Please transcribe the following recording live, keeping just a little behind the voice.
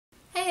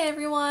Hey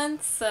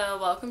everyone, so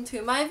welcome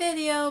to my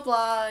video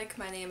blog.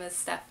 My name is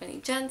Stephanie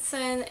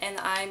Jensen and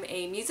I'm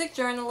a music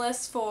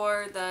journalist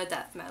for the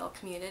death metal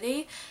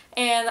community,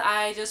 and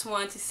I just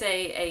want to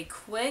say a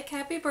quick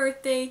happy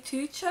birthday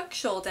to Chuck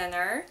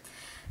Schuldiner.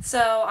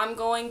 So I'm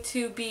going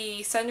to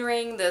be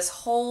centering this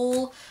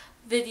whole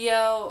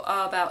video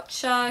about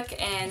Chuck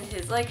and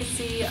his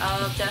legacy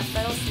of death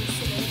metal since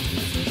today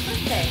is his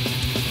birthday.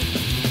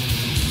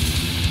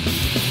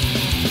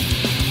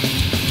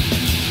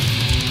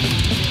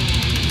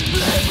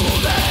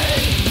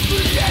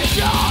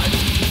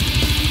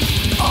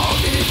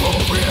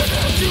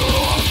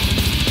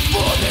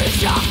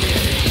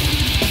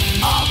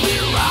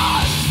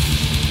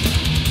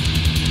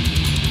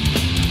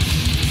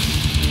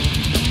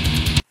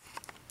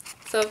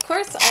 So of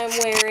course I'm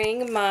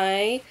wearing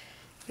my,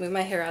 move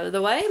my hair out of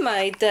the way,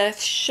 my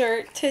death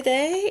shirt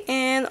today,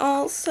 and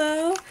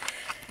also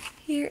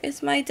here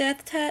is my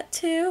death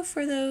tattoo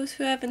for those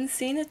who haven't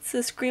seen it. It's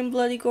the Scream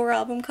Bloody Gore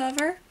album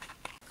cover.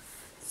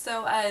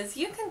 So as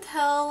you can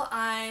tell,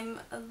 I'm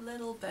a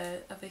little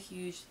bit of a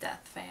huge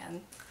death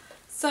fan.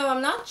 So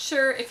I'm not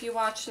sure if you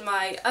watched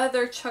my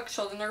other Chuck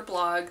Schuldiner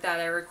blog that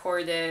I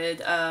recorded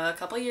a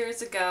couple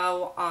years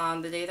ago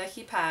on the day that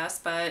he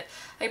passed, but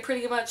I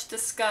pretty much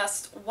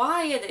discussed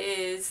why it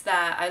is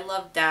that I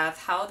love death,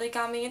 how they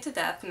got me into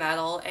death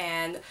metal,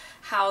 and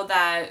how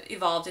that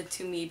evolved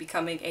into me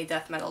becoming a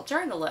death metal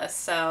journalist.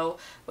 So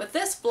with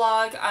this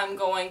blog, I'm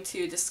going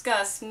to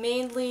discuss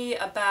mainly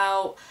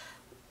about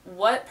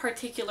what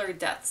particular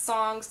death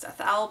songs, death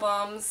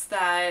albums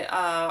that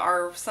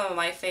are some of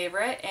my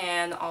favorite,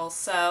 and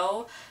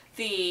also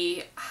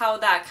how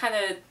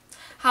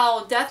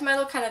death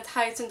metal kind of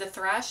ties into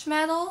thrash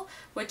metal,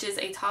 which is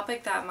a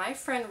topic that my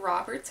friend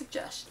Robert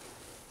suggested.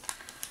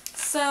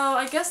 So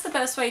I guess the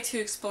best way to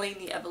explain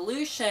the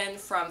evolution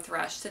from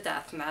thrash to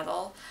death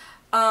metal,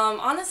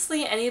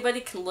 honestly anybody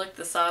can look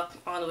this up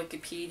on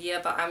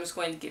Wikipedia, but I'm just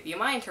going to give you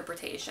my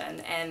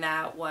interpretation, and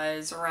that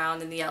was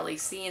around in the LA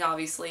scene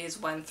obviously is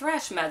when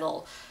thrash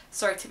metal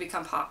started to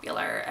become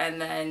popular, and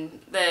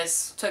then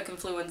this took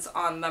influence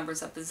on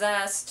members of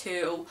Possessed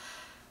who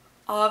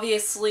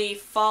obviously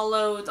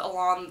followed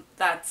along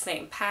that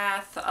same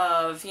path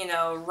of, you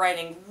know,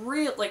 writing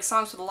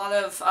songs with a lot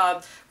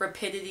of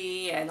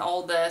rapidity and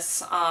all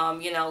this,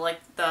 you know,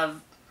 like the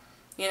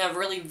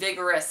really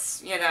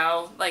vigorous,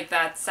 like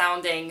that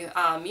sounding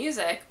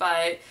music,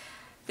 but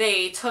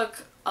they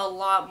took a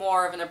lot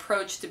more of an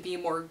approach to be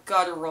more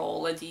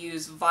guttural and to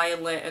use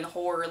violent and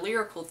horror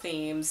lyrical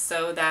themes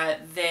so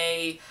that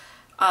they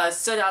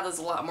stood out as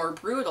a lot more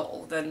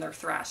brutal than their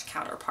thrash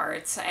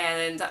counterparts.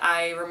 And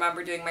I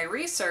remember doing my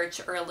research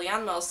early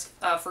on,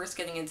 first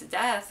getting into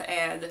death,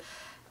 and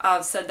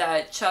said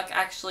that Chuck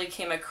actually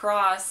came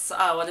across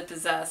one of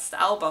Possessed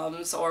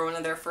albums or one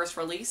of their first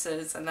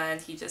releases, and then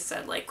he just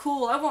said like,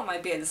 cool, I want my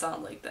band to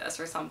sound like this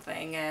or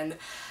something. And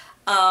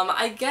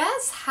I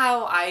guess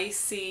how I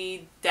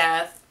see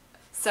death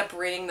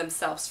separating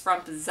themselves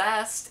from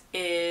Possessed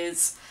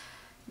is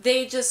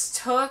they just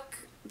took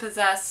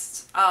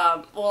Possessed,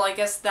 well, I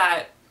guess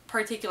that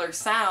particular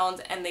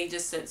sound, and they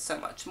just did so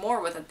much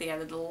more with it. They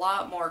added a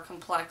lot more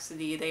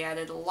complexity, they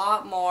added a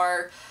lot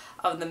more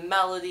of the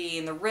melody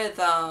and the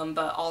rhythm,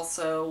 but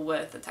also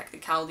with the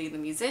technicality and the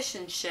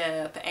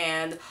musicianship,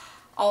 and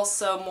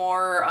also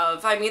more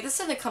of, I mean, this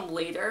didn't come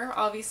later,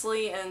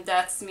 obviously, in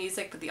Death's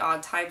music, but the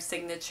odd time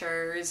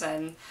signatures,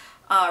 and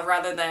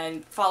rather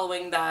than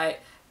following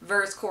that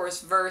verse,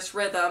 chorus, verse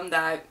rhythm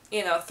that,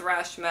 you know,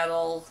 thrash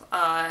metal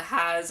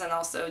has, and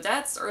also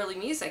Death's early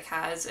music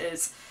has,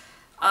 is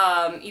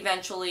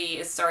eventually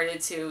it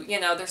started to, you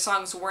know, their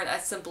songs weren't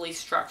as simply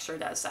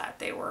structured as that.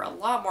 They were a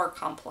lot more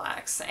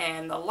complex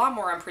and a lot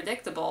more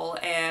unpredictable,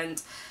 and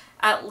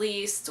at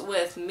least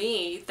with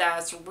me,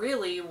 that's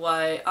really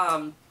what,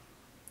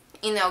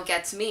 you know,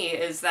 gets me,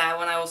 is that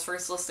when I was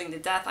first listening to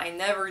Death, I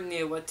never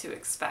knew what to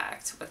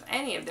expect with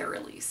any of their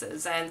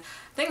releases, and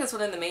I think that's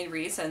one of the main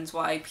reasons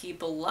why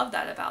people love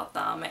that about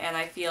them, and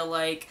I feel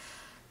like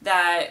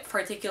that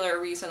particular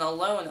reason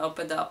alone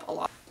opened up a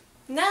lot.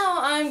 Now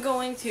I'm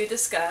going to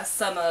discuss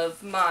some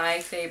of my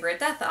favorite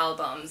death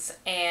albums,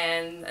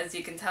 and as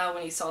you can tell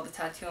when you saw the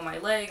tattoo on my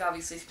leg,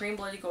 obviously Scream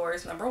Bloody Gore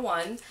is number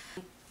one.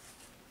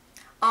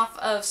 Off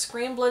of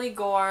Scream Bloody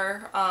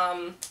Gore,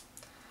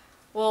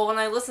 well, when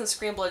I listen to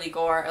Scream Bloody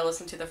Gore, I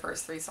listen to the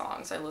first three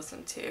songs. I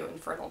listen to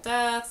Infernal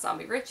Death,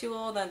 Zombie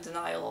Ritual, then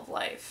Denial of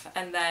Life,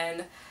 and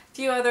then a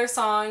few other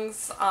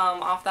songs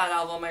off that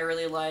album I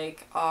really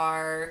like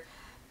are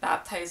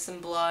Baptized in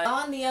Blood,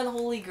 On the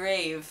Unholy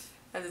Grave.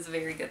 That is a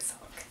very good song.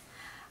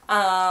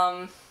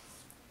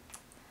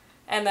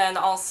 And then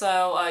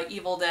also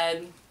Evil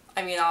Dead.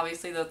 I mean,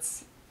 obviously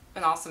that's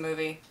an awesome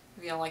movie.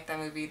 If you don't like that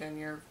movie, then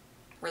you're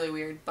really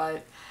weird.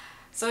 But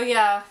so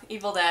yeah,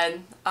 Evil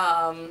Dead.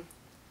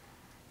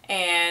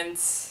 And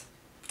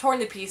Torn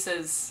to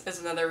Pieces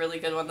is another really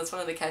good one. That's one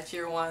of the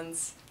catchier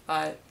ones,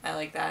 but I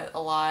like that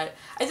a lot.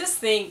 I just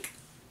think,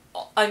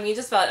 I mean,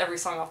 just about every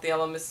song off the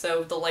album is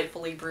so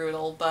delightfully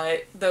brutal,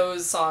 but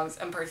those songs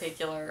in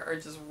particular are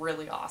just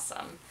really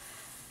awesome.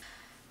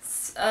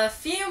 a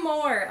few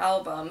more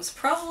albums.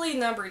 Probably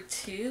number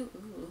 2.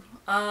 Ooh.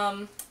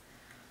 I'm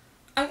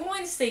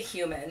going to say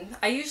Human.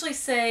 I usually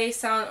say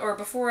Sound, or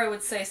before I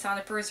would say Sound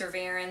of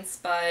Perseverance,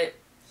 but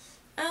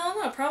I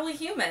don't know, probably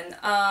Human.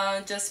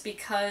 Just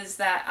because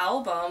that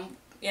album,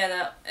 you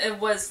know, it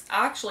was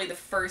actually the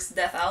first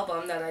Death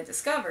album that I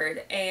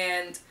discovered,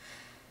 and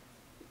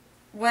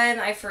when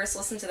I first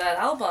listened to that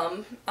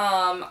album,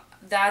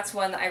 that's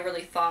when I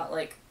really thought,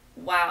 like,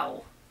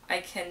 wow,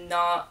 I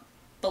cannot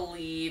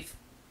believe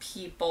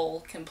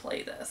people can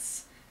play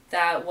this.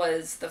 That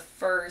was the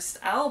first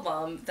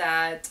album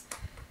that,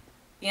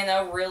 you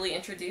know, really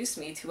introduced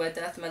me to what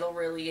death metal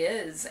really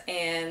is,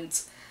 and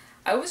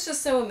I was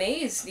just so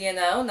amazed, you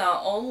know,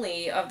 not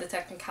only of the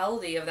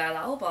technicality of that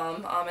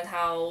album, and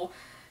how,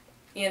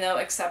 you know,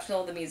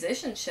 exceptional the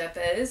musicianship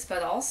is,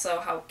 but also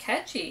how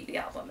catchy the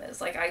album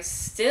is. Like, I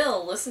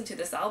still listen to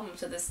this album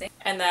to this day.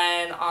 And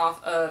then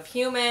off of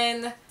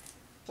Human,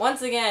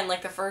 once again,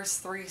 like the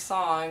first 3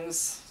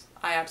 songs,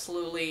 I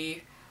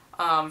absolutely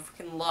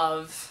freaking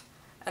love.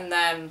 And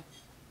then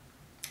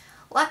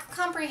Lack of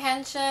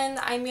Comprehension,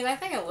 I mean, I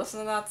think I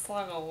listened to that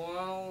song a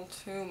little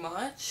too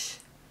much.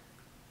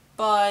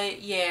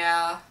 But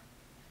yeah,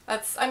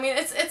 that's, I mean,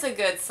 it's a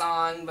good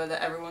song, but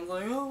everyone's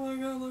like, oh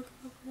my god, look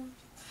at that.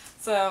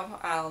 So,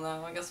 I don't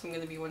know, I guess I'm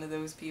gonna be one of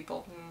those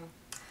people.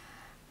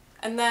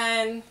 And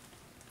then,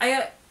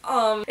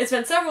 it's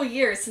been several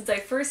years since I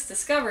first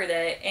discovered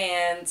it,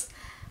 and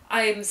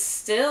I'm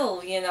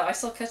still, you know, I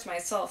still catch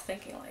myself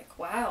thinking, like,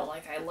 wow,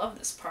 like, I love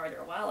this part,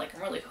 or wow, like,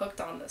 I'm really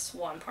hooked on this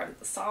one part of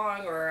the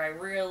song, or I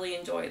really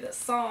enjoy this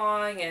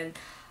song, and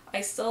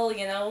I still,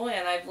 you know,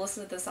 and I've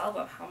listened to this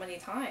album how many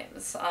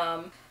times.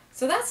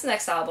 So that's the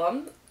next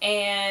album,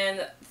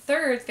 and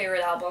third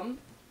favorite album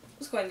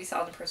was going to be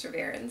Sound of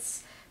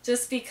Perseverance.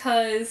 Just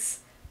because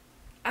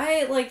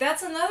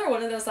that's another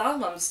one of those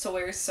albums to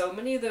where so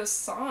many of those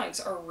songs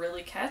are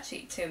really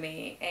catchy to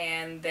me,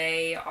 and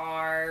they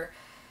are...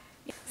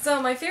 So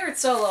my favorite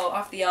solo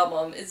off the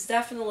album is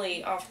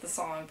definitely off the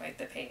song Bite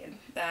the Pain.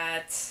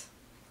 That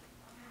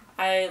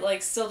I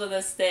like still to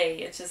this day,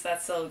 it's just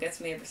that solo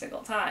gets me every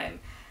single time.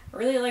 I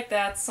really like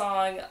that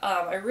song.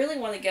 I really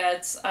want to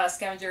get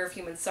Scavenger of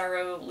Human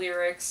Sorrow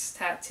lyrics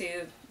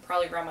tattooed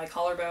probably around my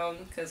collarbone,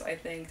 because I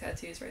think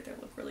tattoos right there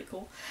look really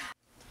cool.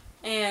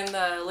 And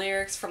the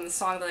lyrics from the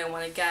song that I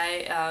want to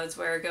get is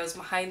where it goes,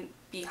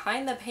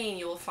 behind the pain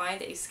you will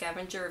find a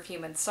scavenger of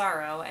human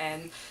sorrow.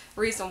 And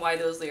the reason why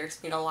those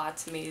lyrics mean a lot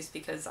to me is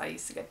because I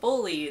used to get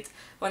bullied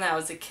when I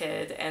was a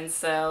kid, and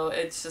so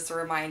it's just a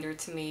reminder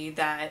to me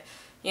that,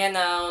 you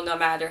know, no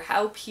matter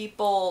how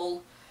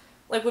people,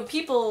 like when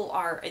people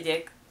are a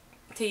dick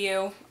to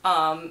you,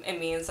 it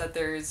means that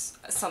there's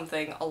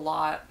something a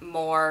lot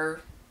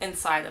more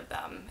inside of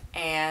them,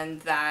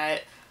 and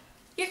that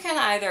you can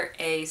either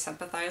A,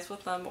 sympathize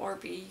with them, or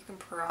B, you can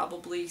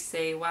probably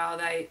say, wow,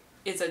 that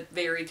is a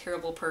very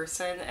terrible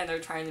person and they're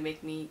trying to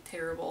make me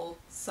terrible,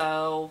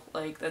 so,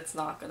 like, that's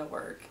not gonna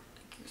work.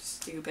 Like, you're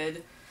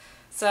stupid.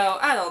 So,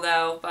 I don't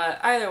know, but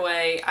either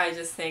way, I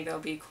just think that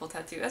would be a cool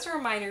tattoo as a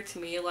reminder to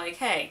me, like,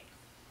 hey,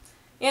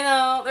 you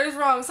know, there's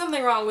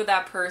something wrong with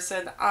that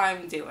person,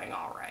 I'm doing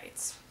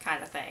alright,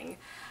 kind of thing.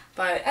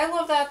 But I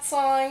love that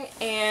song,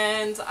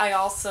 and I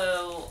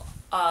also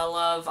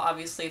love,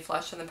 obviously,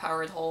 Flesh and the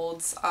Power It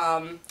Holds.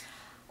 One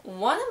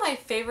of my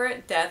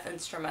favorite death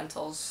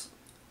instrumentals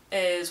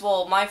is,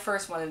 well, my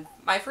first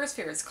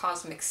favorite is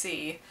Cosmic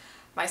Sea.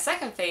 My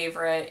second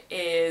favorite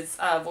is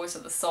Voice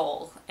of the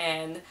Soul,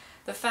 and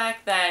the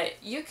fact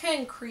that you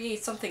can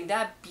create something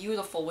that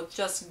beautiful with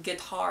just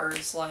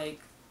guitars,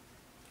 like,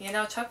 you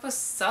know, Chuck was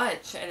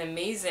such an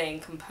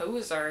amazing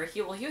composer.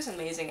 He was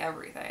amazing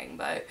everything,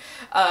 but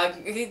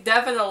he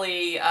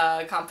definitely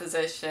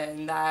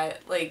composition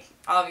that, like,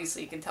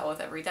 obviously you can tell with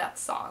every death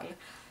song.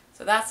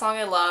 So that song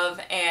I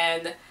love,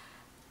 and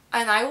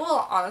I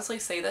will honestly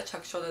say that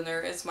Chuck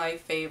Schuldiner is my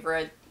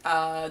favorite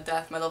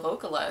death metal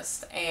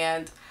vocalist,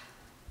 and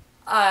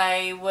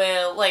I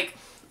will, like,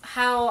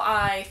 how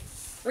I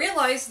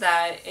realized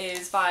that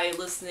is by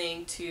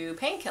listening to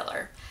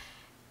Painkiller.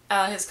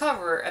 His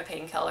cover of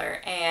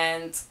Painkiller,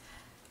 and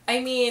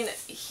I mean,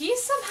 he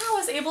somehow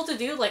is able to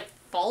do, like,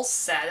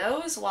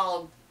 falsettos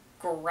while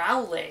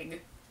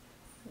growling.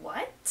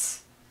 What?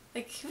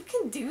 Like, who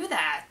can do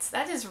that?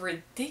 That is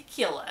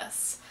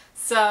ridiculous.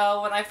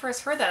 So when I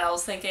first heard that, I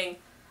was thinking,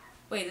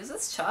 wait, is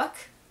this Chuck?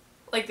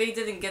 Like, they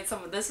didn't get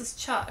some of this is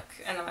Chuck.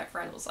 And then my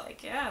friend was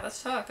like, yeah,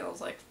 that's Chuck. And I was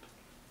like,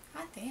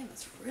 god damn,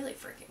 that's really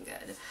freaking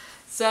good.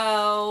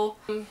 So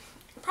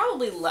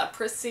probably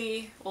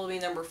Leprosy will be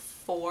number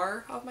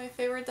 4 of my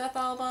favorite death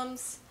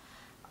albums.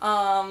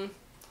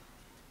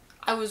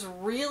 I was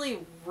really,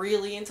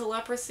 really into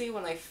Leprosy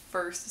when I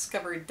first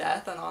discovered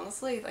death, and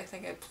honestly, I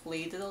think I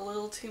played it a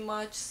little too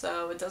much,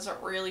 so it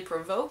doesn't really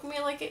provoke me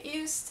like it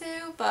used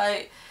to,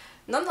 but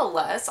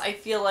nonetheless, I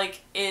feel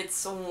like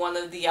it's one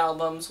of the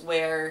albums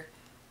where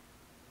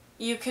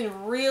you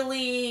can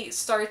really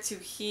start to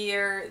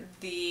hear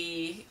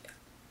the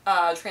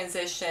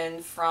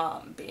transition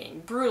from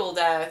being brutal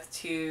death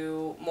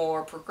to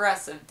more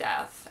progressive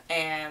death,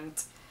 and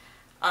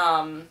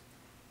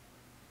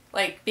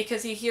Like,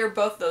 because you hear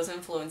both those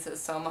influences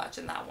so much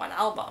in that one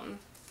album.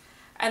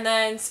 And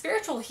then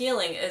Spiritual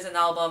Healing is an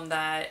album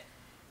that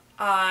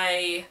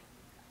I,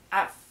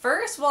 at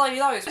first, well, I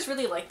always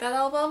really liked that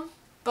album,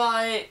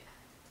 but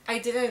I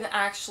didn't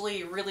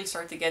actually really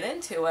start to get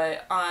into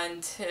it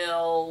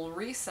until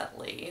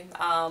recently.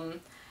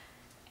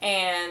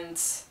 And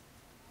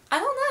I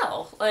don't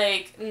know,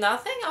 like,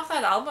 nothing off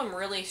that album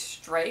really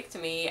struck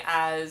me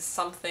as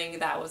something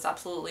that was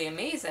absolutely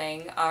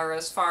amazing, or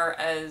as far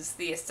as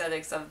the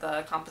aesthetics of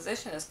the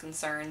composition is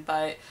concerned,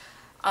 but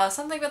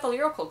something about the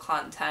lyrical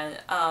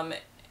content.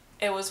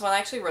 It was when I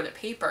actually wrote a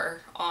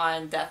paper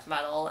on death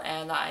metal,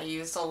 and I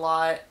used a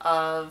lot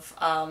of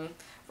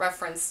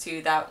reference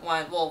to that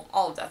one, well,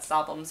 all of Death's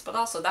albums, but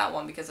also that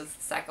one because it's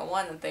the second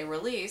one that they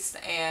released,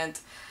 and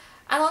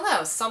I don't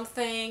know,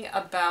 something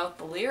about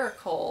the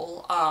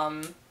lyrical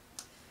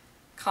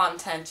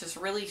content just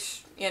really,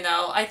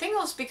 I think it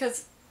was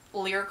because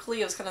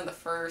lyrically it was kind of the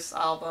first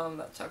album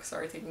that Chuck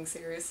started taking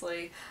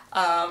seriously,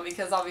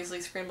 because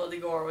obviously Scream Bloody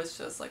Gore was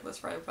just like,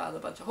 let's write about a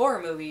bunch of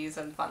horror movies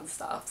and fun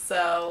stuff,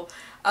 so,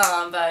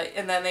 and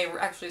then they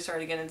actually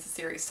started getting into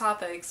serious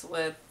topics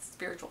with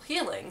Spiritual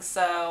Healing,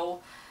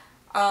 so,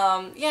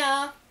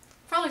 yeah,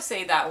 probably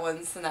say that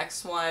one's the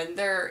next one.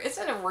 There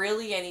isn't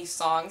really any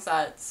songs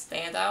that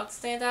stand out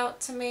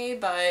to me,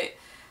 but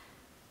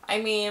I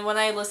mean, when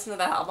I listen to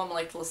that album, I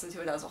like to listen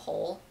to it as a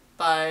whole,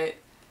 but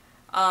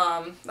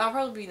that'll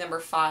probably be number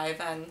 5,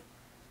 and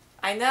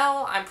I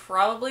know I'm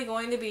probably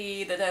going to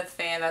be the Death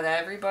fan that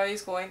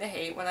everybody's going to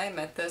hate when I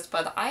admit this,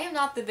 but I am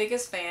not the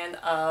biggest fan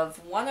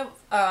of one of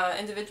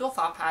Individual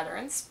Thought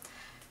Patterns,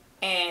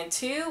 and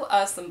 2,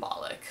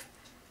 Symbolic.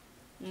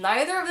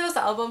 Neither of those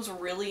albums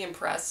really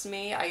impressed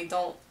me. I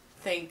don't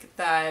think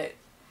that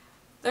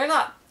they're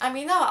not, I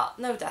mean,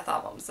 no Death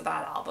album's a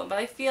bad album, but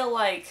I feel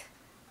like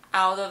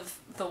out of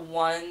the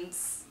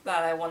ones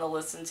that I want to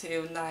listen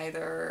to,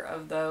 neither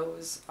of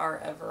those are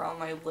ever on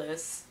my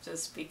list,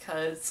 just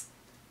because,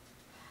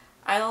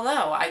 I don't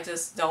know,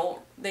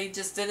 they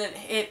just didn't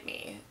hit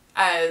me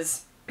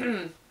as,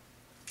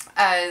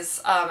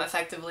 as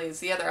effectively as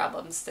the other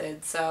albums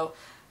did, so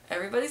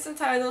everybody's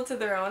entitled to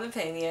their own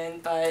opinion,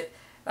 but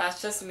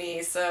that's just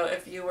me. So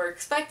if you were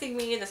expecting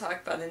me to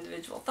talk about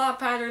Individual Thought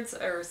Patterns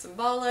or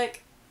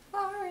Symbolic,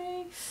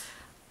 sorry.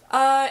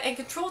 And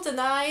Control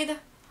Denied,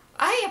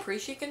 I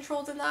appreciate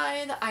Control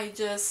Denied. I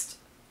just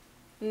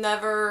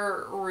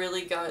never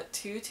really got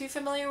too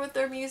familiar with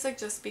their music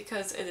just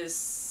because it is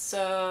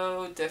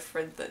so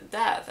different than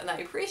Death. And I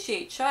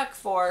appreciate Chuck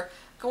for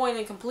going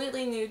in a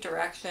completely new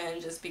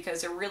direction just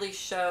because it really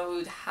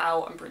showed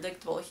how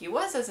unpredictable he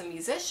was as a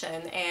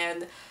musician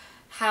and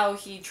how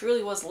he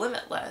truly was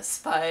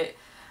limitless, but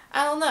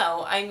I don't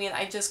know, I mean,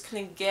 I just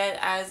couldn't get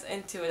as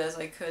into it as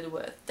I could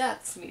with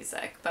Death's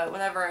music, but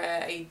whenever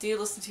I do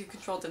listen to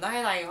Control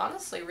Denied, I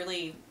honestly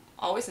really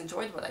always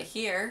enjoyed what I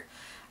hear,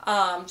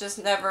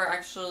 just never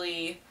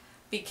actually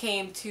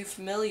became too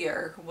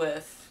familiar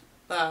with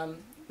the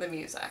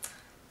music.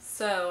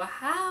 So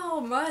how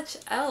much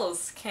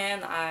else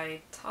can I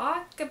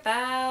talk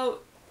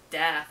about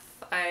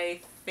Death?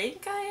 I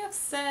think I have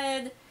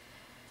said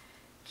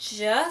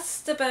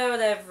just about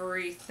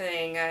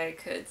everything I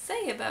could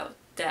say about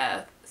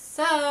Death.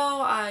 So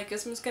I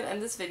guess I'm just gonna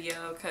end this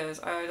video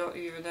because I don't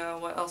even know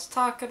what else to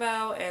talk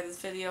about, and this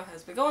video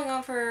has been going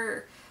on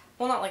for,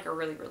 well, not like a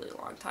really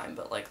long time,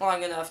 but like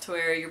long enough to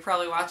where you're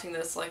probably watching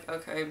this like,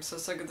 okay, I'm so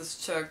sick of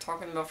this chick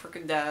talking about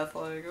freaking Death,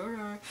 like,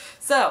 okay.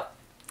 So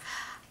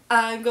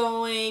I'm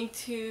going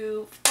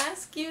to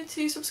ask you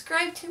to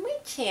subscribe to my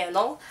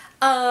channel.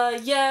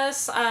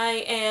 Yes,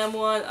 I am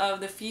one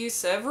of the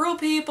several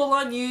people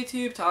on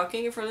YouTube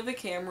talking in front of a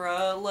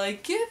camera,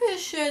 like, give a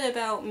shit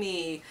about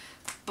me.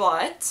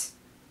 But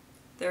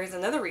there is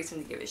another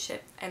reason to give a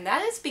shit, and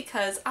that is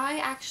because I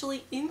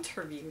actually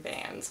interview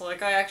bands.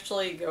 Like, I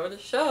actually go to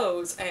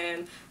shows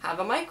and have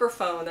a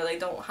microphone that I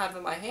don't have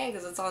in my hand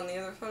because it's on the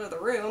other side of the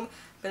room,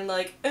 and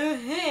like, oh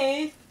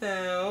hey,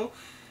 so,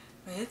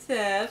 what's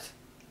up?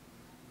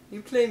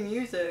 You play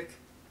music.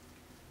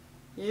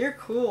 You're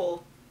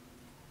cool.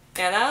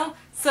 You know?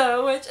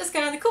 So, which is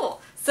kind of cool.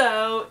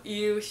 So,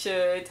 you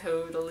should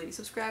totally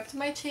subscribe to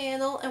my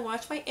channel and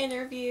watch my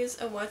interviews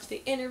and watch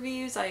the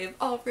interviews I have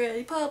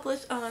already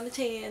published on the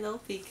channel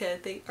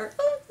because they are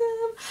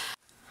awesome.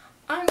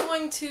 I'm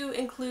going to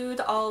include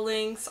all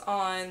links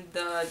on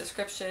the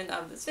description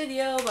of this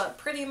video, but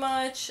pretty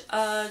much,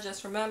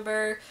 just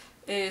remember,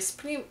 it's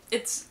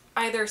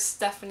either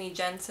Stephanie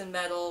Jensen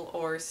Metal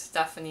or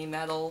Stephanie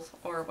Metal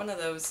or one of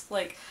those.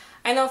 Like,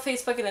 I know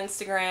Facebook and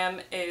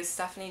Instagram is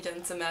Stephanie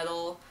Jensen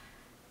Metal,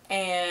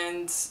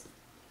 and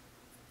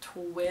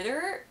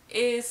Twitter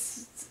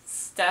is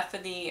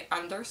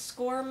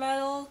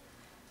Stephanie_Metal.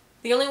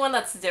 The only one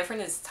that's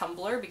different is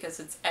Tumblr because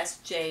it's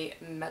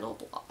SJ Metal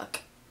Blog.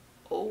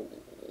 Oh.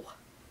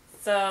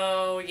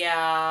 So,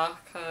 yeah,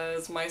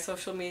 because my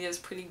social media is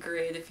pretty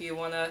great if you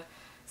want to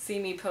see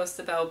me post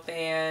about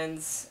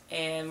bands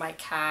and my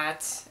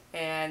cat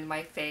and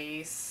my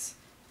face,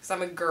 because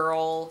I'm a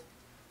girl,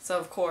 so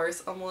of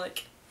course I'm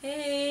like,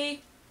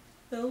 hey,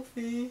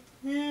 selfie,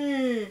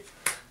 you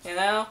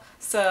know?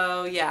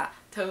 So yeah,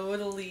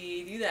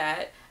 totally do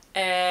that.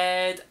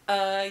 And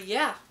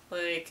yeah,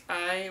 like,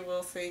 I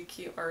will think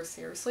you are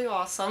seriously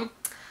awesome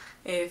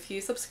if you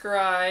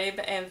subscribe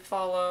and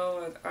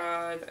follow and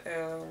add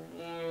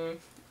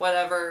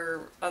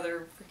whatever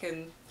other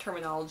freaking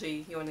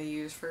terminology you want to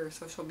use for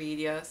social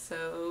media.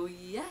 So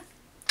yeah.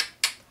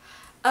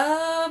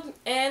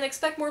 And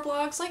expect more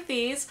vlogs like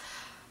these.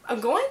 I'm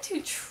going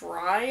to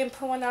try and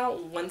put one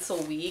out once a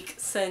week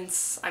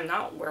since I'm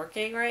not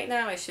working right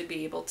now. I should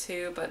be able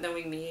to, but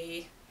knowing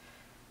me,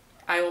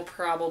 I will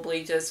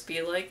probably just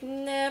be like,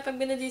 nope, I'm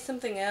gonna do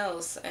something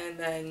else, and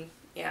then,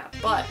 yeah,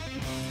 but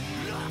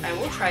I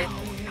will try.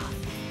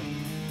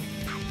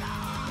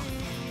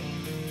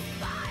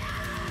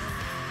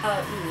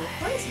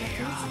 What is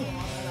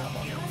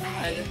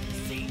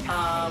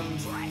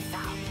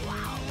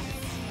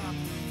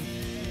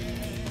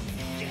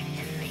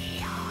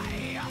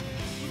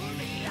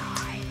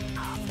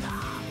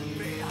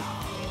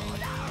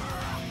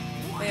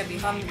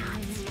my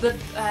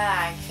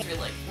I can't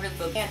really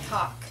can't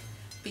talk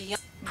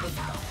beyond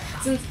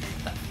since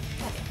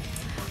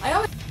I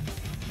always